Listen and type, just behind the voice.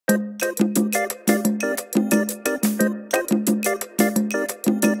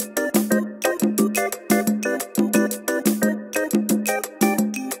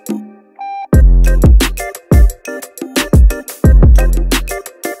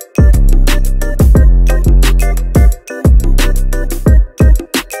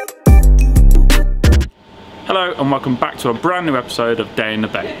welcome back to a brand new episode of Day in the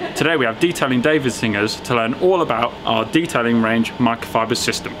Bay. Today we have Detailing Dave visiting us to learn all about our detailing range microfiber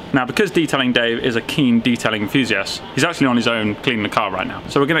system. Now, because Detailing Dave is a keen detailing enthusiast, he's actually on his own cleaning the car right now.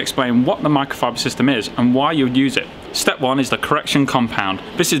 So we're going to explain what the microfiber system is and why you would use it. Step 1 is the correction compound.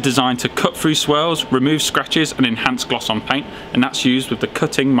 This is designed to cut through swirls, remove scratches and enhance gloss on paint, and that's used with the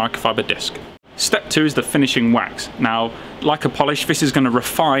cutting microfiber disc. Step 2 is the finishing wax. Now, like a polish, this is going to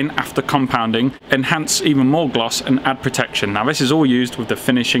refine after compounding, enhance even more gloss and add protection. Now this is all used with the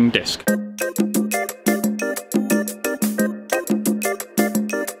finishing disc.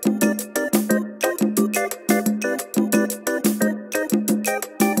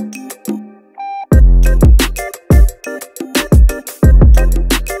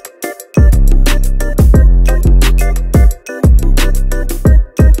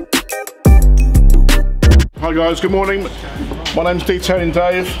 Hi guys, good morning. My name's Detailing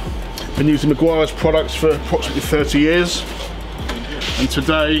Dave. Been using Meguiars products for approximately 30 years. And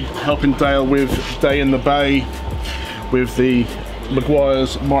today, helping Dale with Day in the Bay with the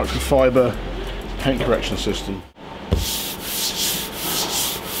Meguiars microfiber paint correction system.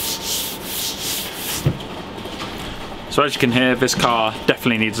 So as you can hear, this car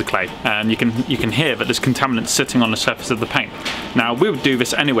definitely needs a clay, and you can hear that there's contaminants sitting on the surface of the paint. Now we would do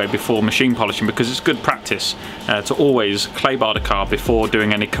this anyway before machine polishing because it's good practice to always clay bar the car before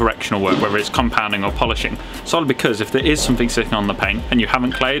doing any correctional work, whether it's compounding or polishing. Solely because if there is something sitting on the paint and you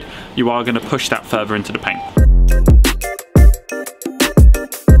haven't clayed, you are going to push that further into the paint.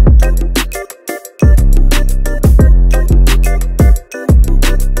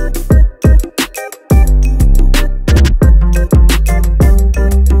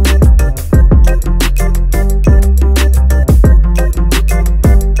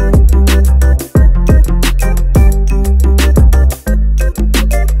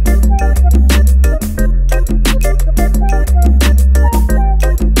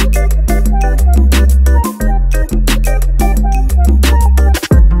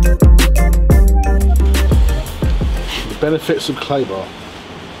 Benefits of clay bar.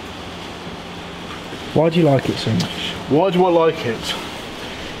 Why do you like it so much? Why do I like it?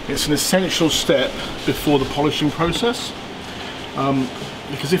 It's an essential step before the polishing process.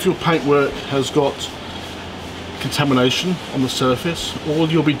 Because if your paintwork has got contamination on the surface, all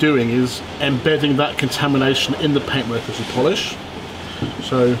you'll be doing is embedding that contamination in the paintwork as you polish.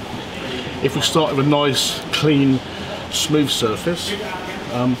 So if we start with a nice, clean, smooth surface,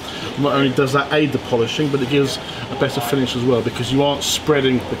 not only does that aid the polishing, but it gives a better finish as well because you aren't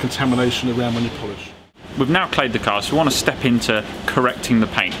spreading the contamination around when you polish. We've now clayed the car, so we want to step into correcting the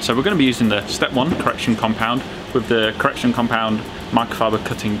paint. So we're going to be using the Step 1 correction compound with the correction compound microfiber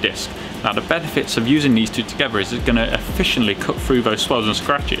cutting disc. Now the benefits of using these two together is it's going to efficiently cut through those swirls and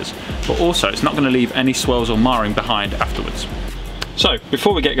scratches, but also it's not going to leave any swirls or marring behind afterwards. So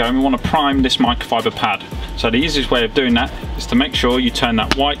before we get going, we want to prime this microfiber pad. So the easiest way of doing that is to make sure you turn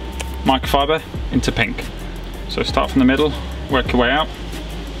that white microfiber into pink. So start from the middle, work your way out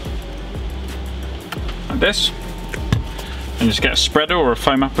like this, and just get a spreader or a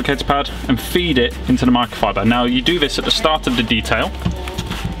foam applicator pad and feed it into the microfiber. Now you do this at the start of the detail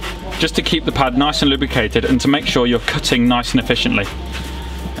just to keep the pad nice and lubricated and to make sure you're cutting nice and efficiently.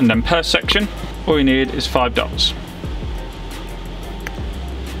 And then per section all you need is 5 dots.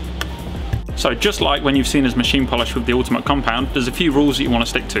 So just like when you've seen us machine polish with the ultimate compound, there's a few rules that you want to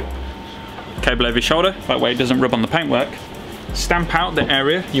stick to. Cable over your shoulder, that way it doesn't rub on the paintwork. Stamp out the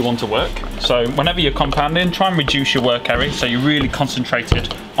area you want to work. So whenever you're compounding, try and reduce your work area so you're really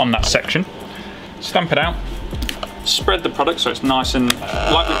concentrated on that section. Stamp it out. Spread the product so it's nice and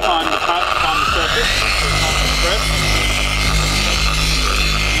like we prime the pad, prime the surface.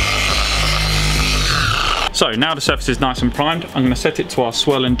 So now the surface is nice and primed, I'm going to set it to our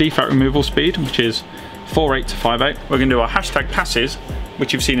swirl and defect removal speed, which is 4.8 to 5.8. We're going to do our hashtag passes,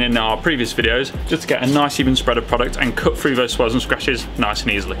 which you've seen in our previous videos, just to get a nice even spread of product and cut through those swirls and scratches nice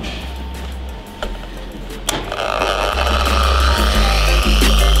and easily.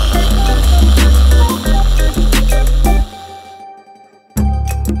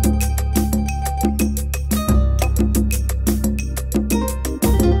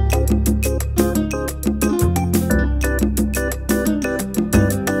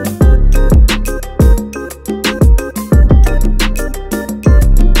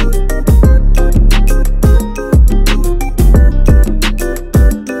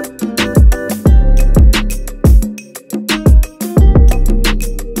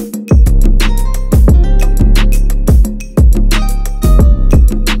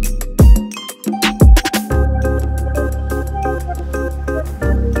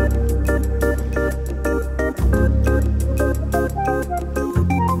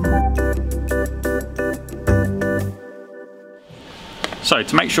 So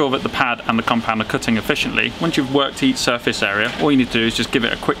to make sure that the pad and the compound are cutting efficiently, once you've worked each surface area, all you need to do is just give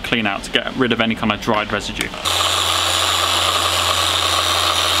it a quick clean out to get rid of any kind of dried residue.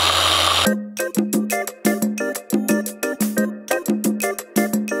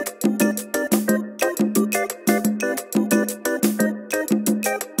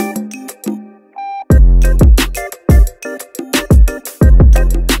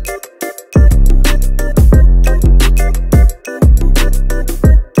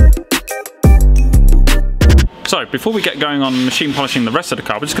 So before we get going on machine polishing the rest of the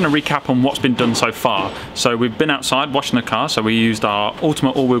car, we're just going to recap on what's been done so far. So we've been outside washing the car, so we used our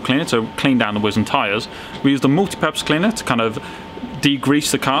ultimate all-wheel cleaner to clean down the wheels and tyres. We used a multi-purpose cleaner to kind of degrease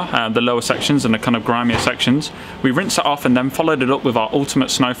the car, the lower sections and the kind of grimier sections. We rinsed it off and then followed it up with our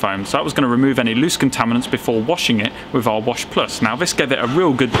ultimate snow foam. So that was going to remove any loose contaminants before washing it with our Wash Plus. Now this gave it a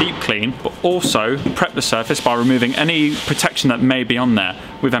real good deep clean, but also prepped the surface by removing any protection that may be on there.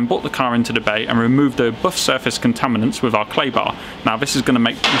 We then brought the car into the bay and removed the buff surface contaminants with our clay bar. Now this is going to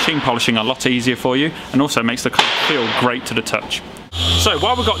make machine polishing a lot easier for you and also makes the car feel great to the touch. So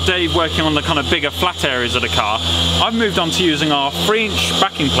while we've got Dave working on the kind of bigger flat areas of the car, I've moved on to using our 3-inch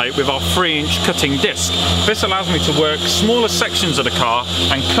backing plate with our 3-inch cutting disc. This allows me to work smaller sections of the car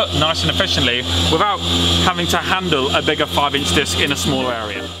and cut nice and efficiently without having to handle a bigger 5-inch disc in a smaller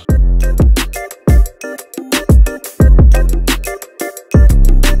area.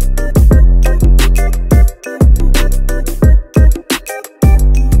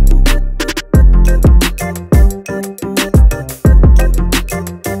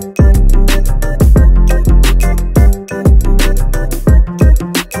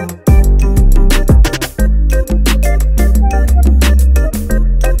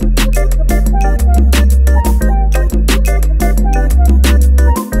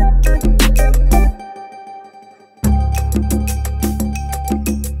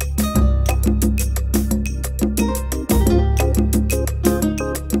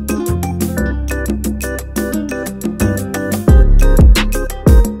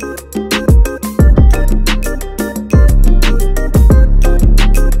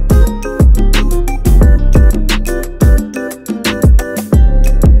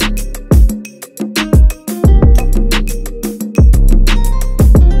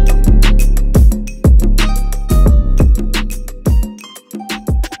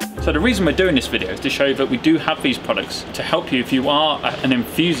 So the reason we're doing this video is to show you that we do have these products to help you if you are an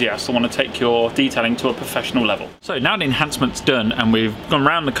enthusiast or want to take your detailing to a professional level. So now the enhancement's done and we've gone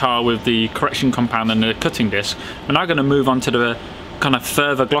around the car with the correction compound and the cutting disc, we're now going to move on to the kind of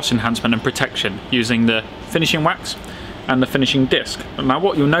further gloss enhancement and protection using the finishing wax and the finishing disc. Now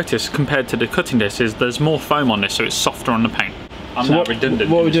what you'll notice compared to the cutting disc is there's more foam on this, so it's softer on the paint. What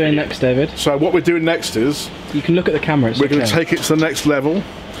are we doing next, David? So what we're doing next is... You can look at the camera. We're going to take it to the next level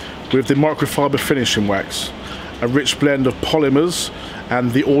with the microfiber finishing wax, a rich blend of polymers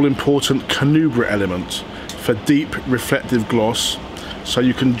and the all-important carnauba element for deep reflective gloss, so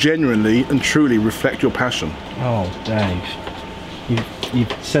you can genuinely and truly reflect your passion. Oh, Dave,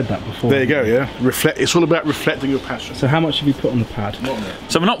 you've said that before. There you go, yeah. It's all about reflecting your passion. So how much have you put on the pad?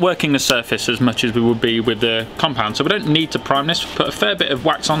 So we're not working the surface as much as we would be with the compound, so we don't need to prime this. Put a fair bit of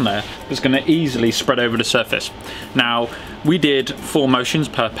wax on there that's going to easily spread over the surface. Now, we did 4 motions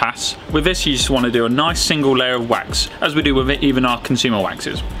per pass. With this, you just want to do a nice single layer of wax, as we do with even our consumer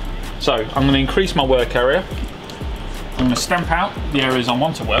waxes. So I'm going to increase my work area. I'm going to stamp out the areas I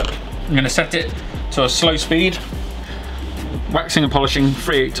want to work. I'm going to set it to a slow speed. Waxing and polishing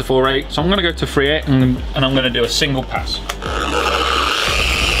 3/8 to 4/8. So I'm going to go to 3/8 and I'm going to do a single pass.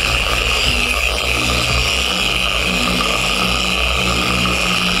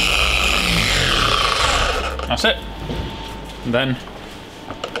 That's it. And then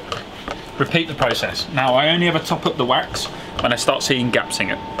repeat the process. Now I only ever top up the wax when I start seeing gaps in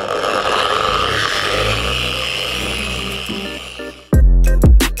it.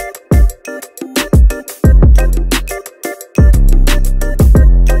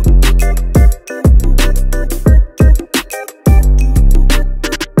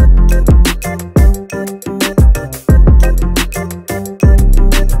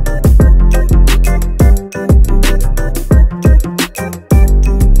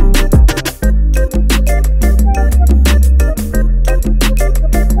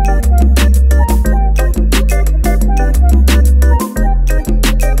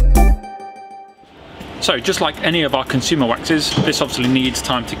 So just like any of our consumer waxes, this obviously needs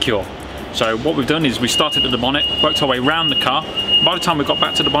time to cure. So what we've done is we started at the bonnet, worked our way around the car. By the time we got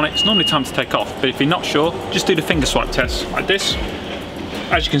back to the bonnet, it's normally time to take off. But if you're not sure, just do the finger swipe test like this.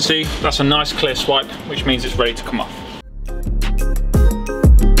 As you can see, that's a nice clear swipe, which means it's ready to come off.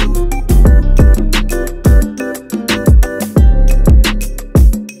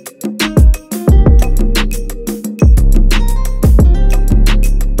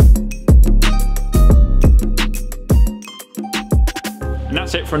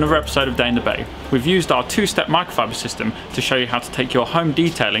 it for another episode of Day in the Bay. We've used our two-step microfiber system to show you how to take your home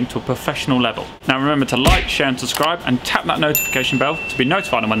detailing to a professional level. Now remember to like, share and subscribe, and tap that notification bell to be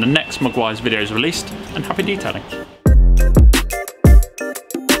notified when the next Meguiars video is released, and happy detailing.